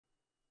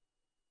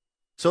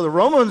So the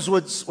Romans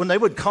would, when they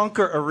would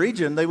conquer a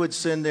region, they would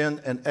send in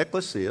an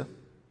ecclesia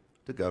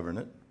to govern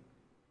it,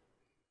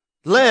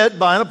 led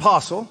by an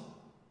apostle.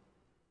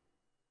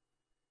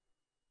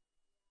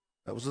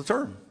 That was the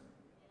term.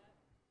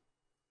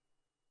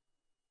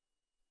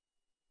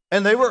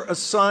 And they were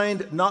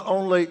assigned not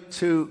only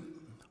to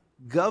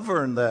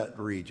govern that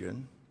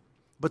region,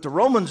 but the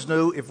Romans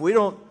knew if we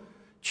don't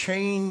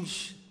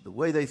change the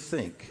way they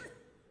think,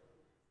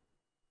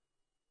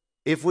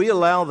 if we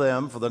allow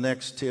them for the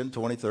next 10,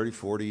 20, 30,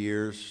 40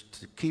 years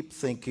to keep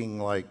thinking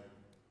like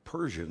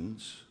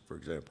Persians, for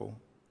example,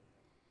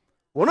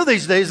 one of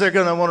these days they're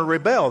going to want to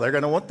rebel. They're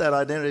going to want that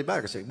identity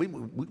back. I say,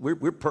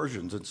 we're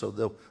Persians, and so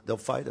they'll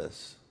fight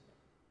us.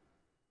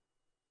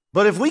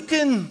 But if we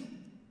can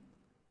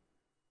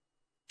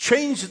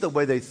change the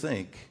way they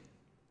think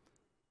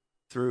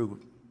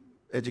through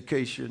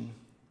education,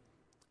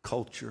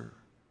 culture,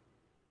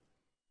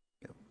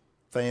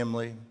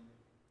 family,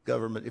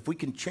 government, if we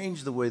can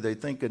change the way they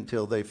think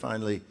until they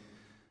finally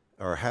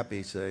are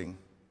happy saying,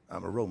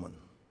 I'm a Roman,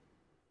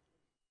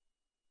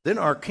 then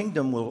our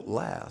kingdom will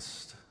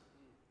last.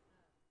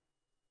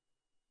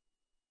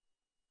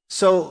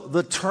 So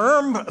the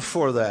term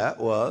for that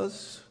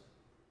was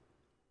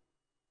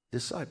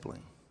discipling.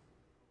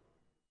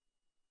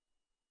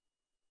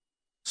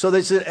 So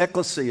they said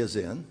ecclesia is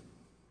in,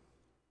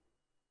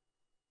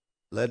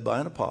 led by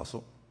an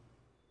apostle,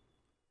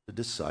 to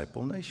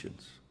disciple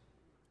nations.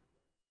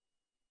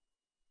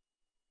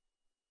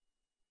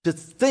 To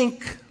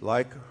think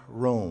like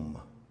Rome.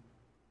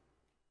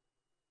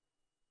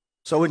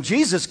 So when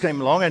Jesus came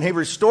along and he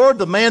restored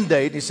the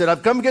mandate, he said,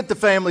 I've come to get the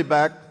family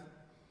back,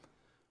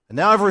 and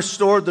now I've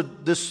restored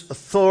this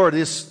authority,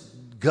 this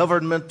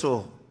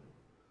governmental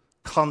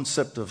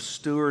concept of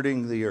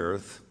stewarding the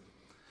earth.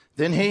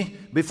 Then he,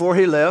 before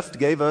he left,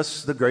 gave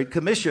us the Great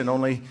Commission.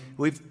 Only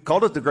we've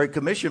called it the Great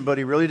Commission, but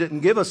he really didn't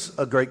give us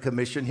a Great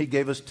Commission. He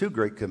gave us two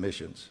Great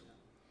Commissions.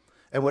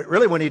 And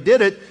when he did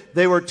it,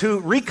 they were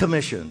two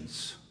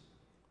recommissions.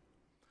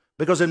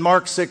 Because in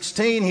Mark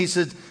 16, he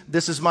said,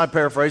 this is my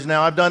paraphrase,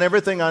 now I've done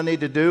everything I need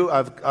to do.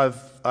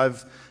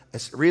 I've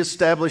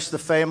reestablished the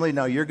family.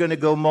 Now you're going to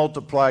go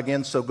multiply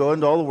again. So go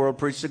into all the world,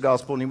 preach the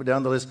gospel. And he went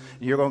down the list.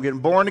 You're going to get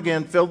them born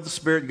again, filled with the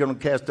Spirit. You're going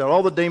to cast out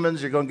all the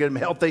demons. You're going to get them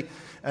healthy.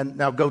 And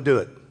now go do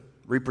it.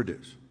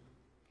 Reproduce.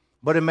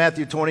 But in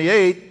Matthew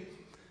 28,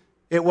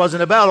 it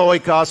wasn't about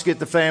oikos, get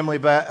the family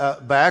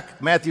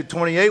back. Matthew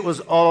 28 was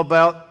all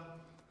about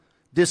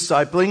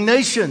discipling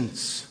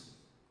nations.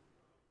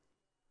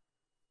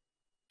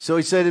 So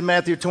he said in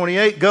Matthew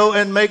 28, go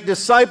and make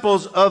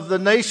disciples of the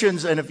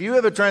nations. And if you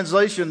have a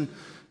translation,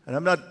 and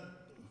I'm not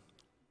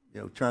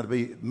trying to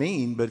be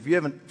mean, but if you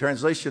have a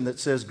translation that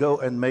says go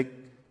and make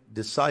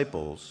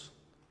disciples,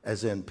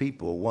 as in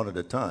people, one at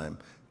a time,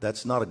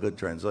 that's not a good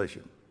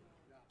translation.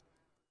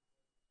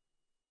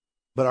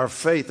 But our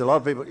faith, a lot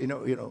of people,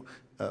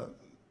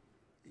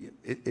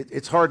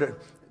 it's hard to...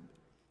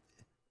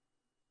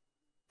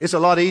 It's a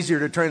lot easier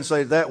to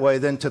translate it that way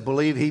than to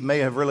believe he may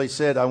have really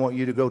said, I want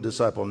you to go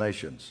disciple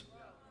nations.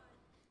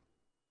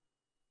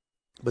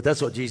 But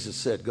that's what Jesus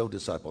said, go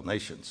disciple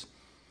nations,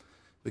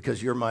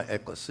 because you're my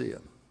ecclesia.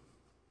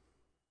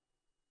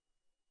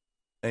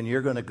 And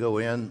you're going to go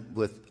in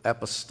with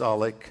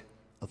apostolic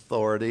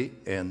authority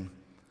and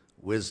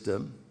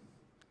wisdom.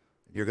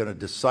 You're going to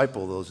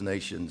disciple those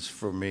nations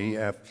for me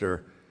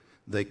after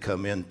they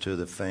come into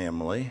the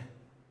family.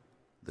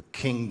 The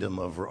kingdom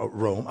of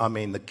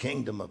Rome, the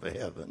kingdom of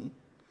heaven.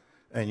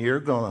 And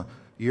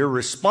you're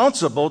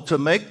responsible to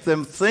make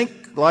them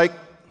think like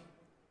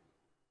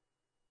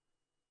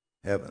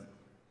heaven.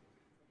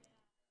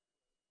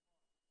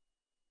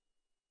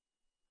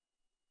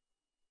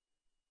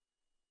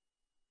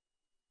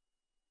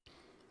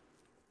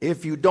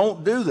 If you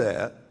don't do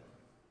that,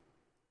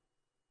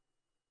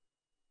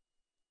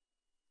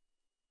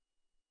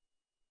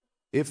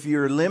 if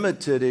you're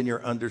limited in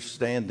your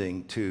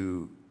understanding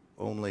to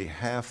only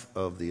half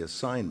of the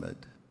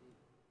assignment,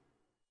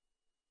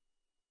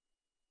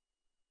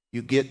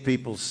 you get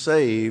people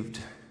saved,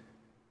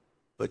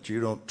 but you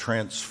don't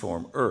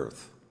transform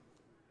earth.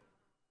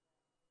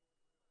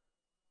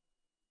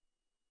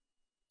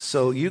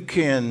 So you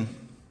can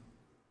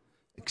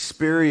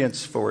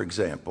experience, for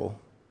example,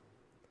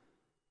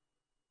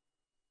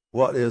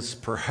 what is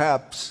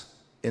perhaps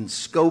in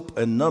scope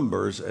and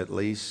numbers at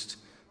least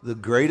the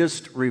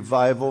greatest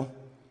revival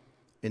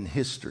in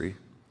history,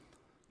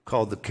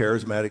 called the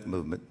charismatic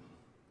movement.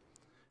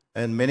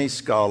 And many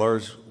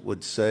scholars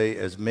would say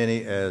as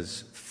many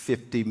as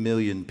 50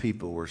 million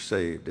people were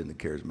saved in the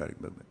charismatic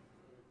movement.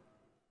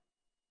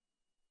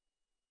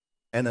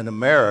 And in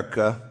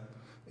America,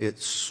 it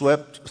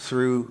swept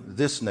through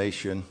this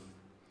nation,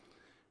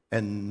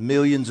 and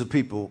millions of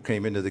people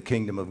came into the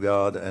kingdom of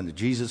God, and the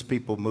Jesus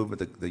People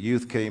movement, the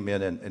youth came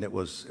in, and it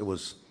was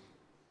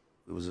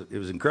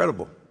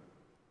incredible.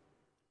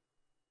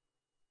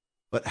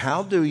 But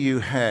how do you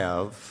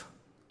have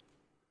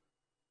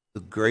the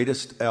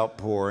greatest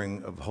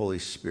outpouring of Holy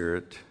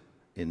Spirit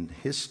in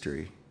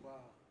history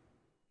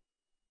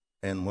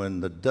And when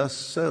the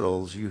dust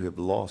settles, you have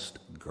lost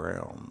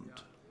ground.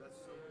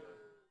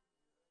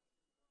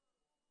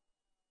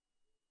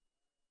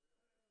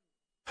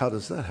 How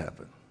does that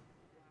happen?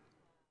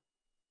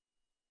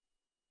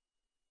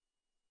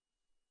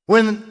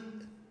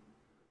 When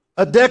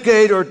a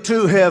decade or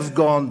two have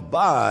gone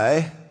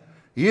by,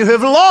 you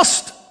have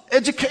lost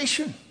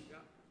education.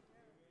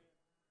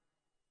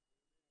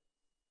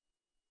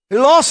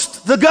 You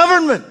lost the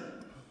government.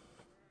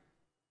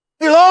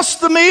 You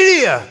lost the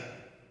media.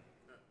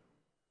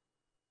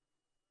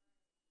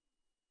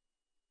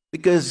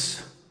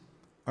 Because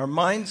our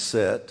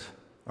mindset,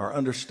 our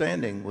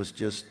understanding was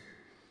just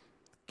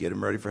get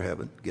them ready for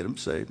heaven, get them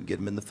saved, get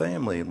them in the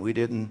family. And we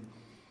didn't,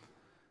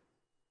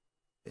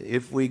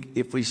 if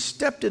we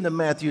stepped into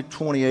Matthew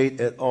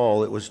 28 at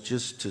all, it was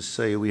just to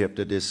say we have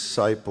to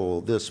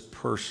disciple this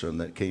person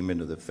that came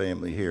into the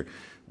family here.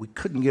 We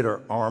couldn't get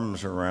our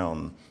arms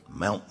around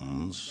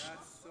mountains,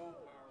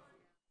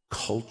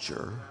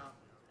 culture,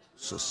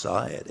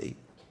 society.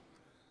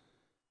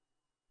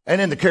 And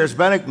in the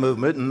charismatic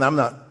movement, and I'm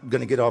not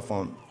going to get off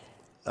on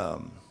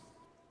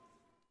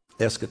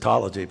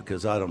eschatology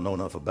because I don't know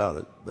enough about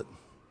it,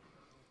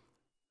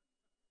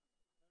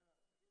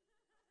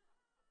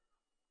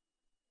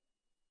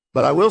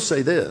 but I will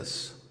say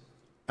this,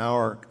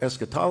 our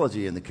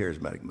eschatology in the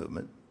charismatic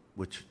movement,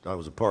 which I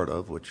was a part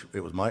of, which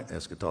it was my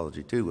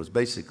eschatology too, was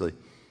basically,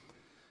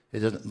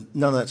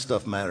 none of that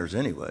stuff matters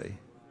anyway,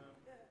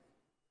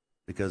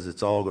 because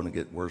it's all going to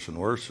get worse and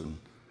worse, and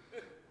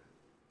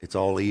it's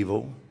all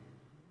evil.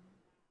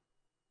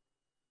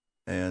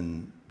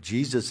 And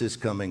Jesus is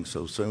coming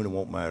so soon it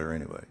won't matter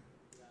anyway.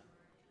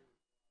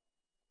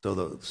 So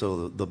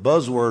the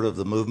buzzword of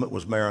the movement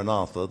was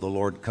Maranatha, the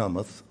Lord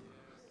cometh.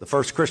 The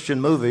first Christian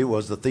movie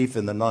was The Thief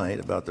in the Night,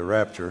 about the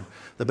rapture.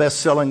 The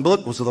best-selling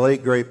book was The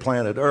Late Great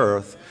Planet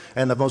Earth.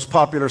 And the most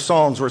popular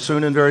songs were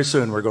Soon and Very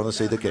Soon We're Going to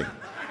See the King.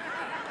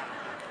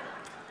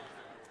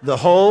 The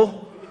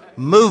whole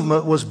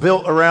movement was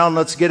built around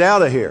let's get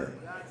out of here.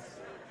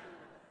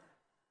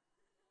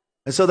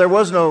 And so there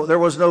was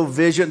no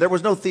vision, there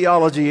was no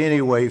theology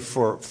anyway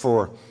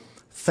for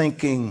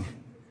thinking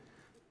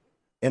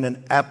in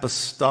an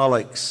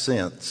apostolic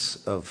sense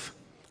of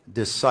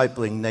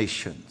discipling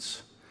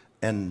nations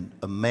and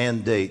a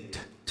mandate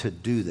to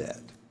do that.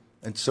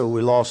 And so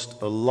we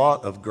lost a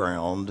lot of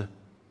ground.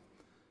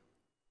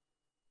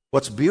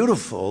 What's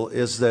beautiful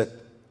is that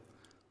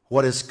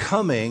what is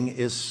coming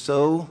is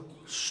so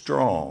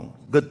strong.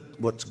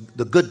 What's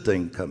the good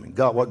thing coming?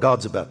 What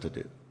God's about to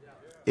do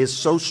is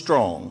so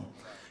strong,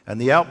 and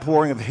the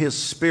outpouring of His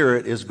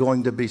Spirit is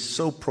going to be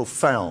so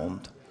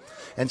profound,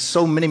 and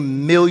so many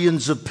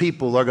millions of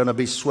people are going to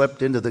be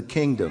swept into the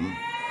kingdom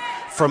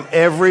from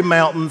every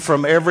mountain,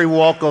 from every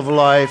walk of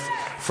life,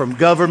 from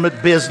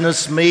government,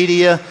 business,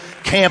 media,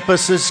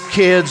 campuses,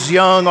 kids,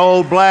 young,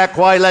 old, black,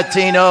 white,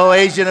 Latino,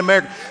 Asian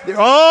American.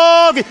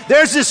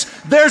 There's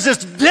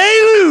this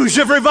deluge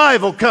of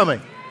revival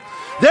coming.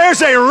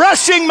 There's a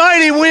rushing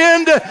mighty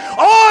wind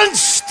on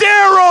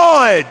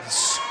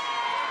steroids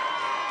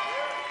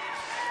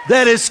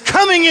that is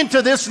coming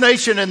into this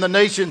nation and the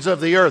nations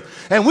of the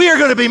earth. And we are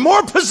going to be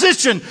more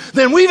positioned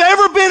than we've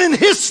ever been in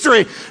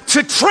history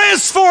to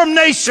transform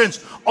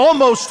nations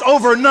almost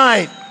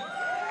overnight.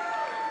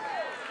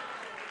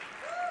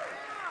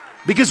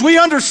 Because we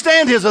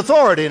understand His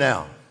authority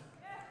now.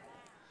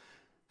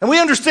 And we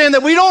understand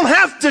that we don't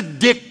have to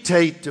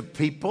dictate to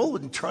people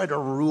and try to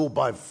rule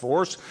by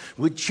force.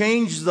 We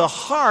change the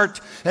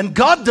heart, and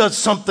God does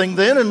something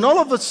then, and all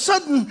of a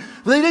sudden,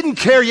 they didn't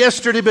care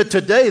yesterday, but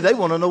today they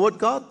want to know what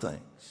God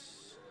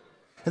thinks.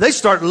 And they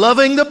start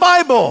loving the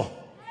Bible.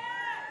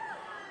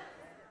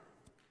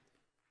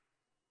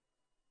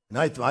 And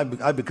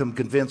I become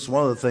convinced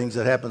one of the things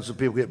that happens when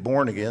people get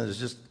born again is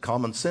just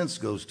common sense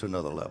goes to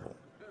another level.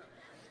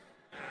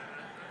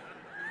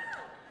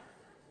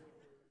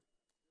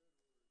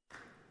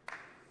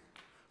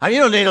 And you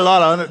don't need a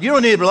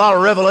lot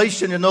of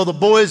revelation to know the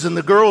boys and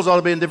the girls ought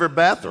to be in different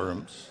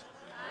bathrooms.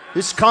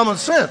 It's common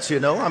sense,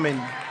 you know. I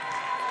mean,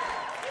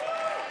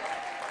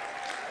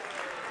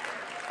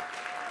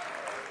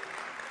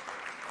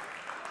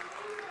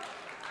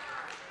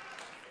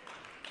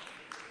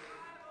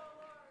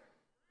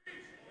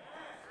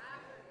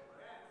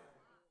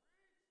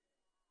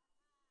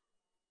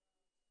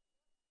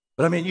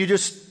 but I mean,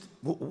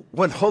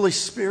 when Holy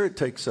Spirit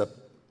takes up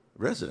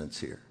residence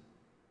here,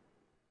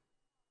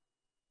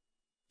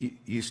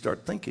 you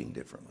start thinking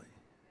differently.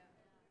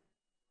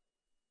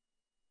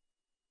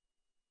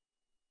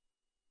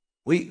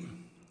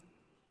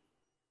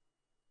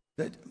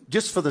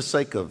 Just for the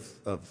sake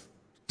of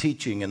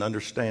teaching and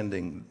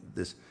understanding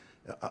this,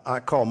 I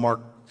call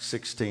Mark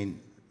 16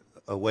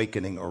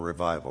 awakening or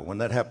revival. When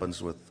that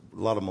happens with a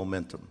lot of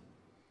momentum,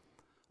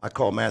 I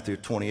call Matthew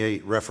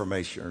 28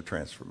 reformation or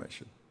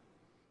transformation.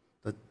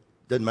 That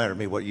doesn't matter to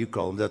me what you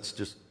call them. That's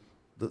just,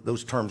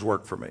 those terms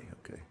work for me,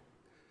 okay?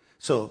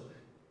 So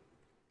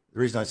the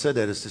reason I said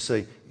that is to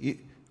say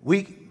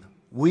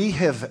we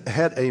have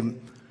had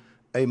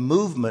a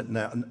movement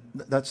now.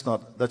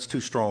 That's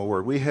too strong a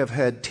word. We have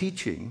had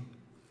teaching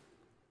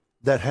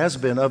that has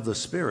been of the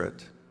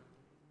Spirit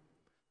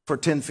for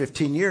 10,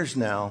 15 years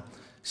now,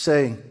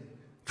 saying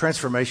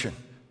transformation,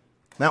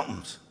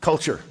 mountains,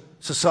 culture,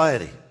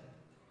 society.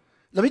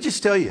 Let me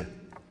just tell you,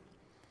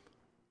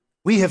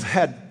 we have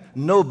had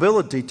no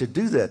ability to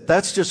do that.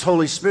 That's just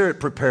Holy Spirit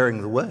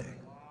preparing the way.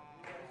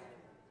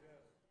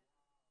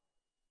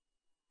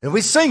 And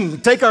we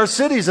sing, take our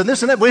cities and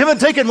this and that. We haven't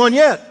taken one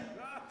yet.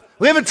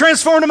 We haven't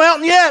transformed a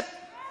mountain yet.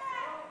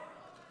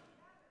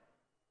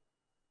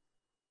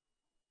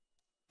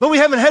 But we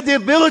haven't had the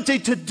ability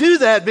to do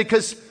that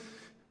because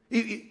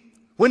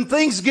when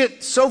things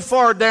get so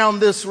far down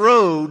this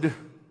road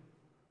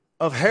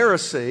of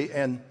heresy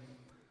and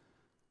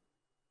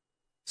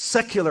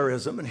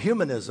secularism and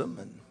humanism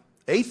and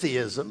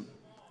atheism,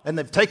 and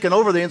they've taken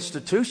over the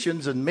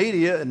institutions and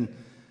media and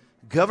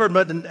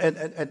government,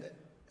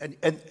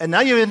 and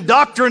now you've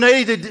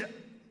indoctrinated,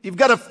 you've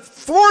got a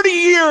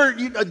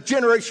 40-year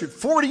generation,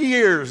 40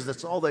 years,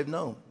 that's all they've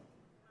known.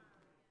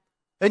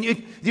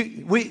 And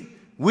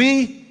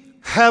we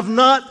have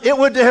not, it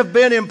would have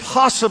been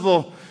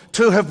impossible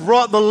to have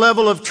brought the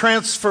level of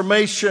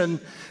transformation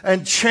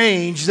and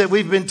change that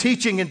we've been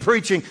teaching and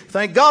preaching.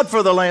 Thank God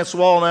for the Lance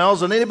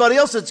Wallnows and anybody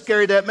else that's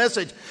carried that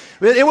message.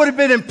 It would have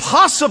been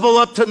impossible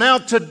up to now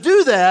to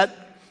do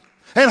that.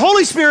 And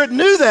Holy Spirit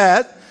knew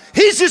that.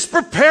 He's just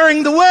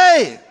preparing the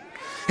way.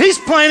 He's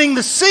planting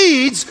the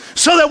seeds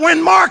so that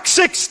when Mark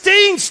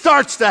 16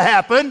 starts to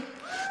happen,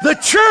 the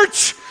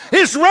church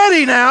is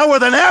ready now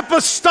with an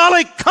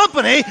apostolic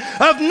company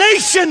of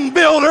nation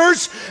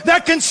builders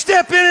that can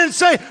step in and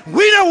say,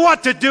 we know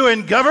what to do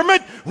in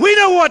government. We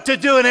know what to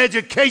do in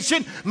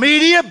education,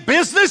 media,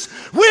 business.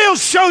 We'll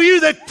show you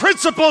the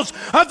principles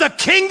of the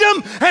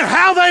kingdom and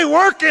how they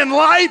work in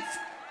life.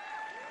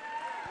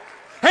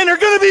 And there are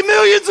going to be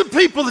millions of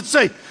people that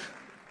say,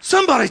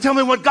 somebody tell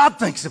me what God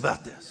thinks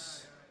about this.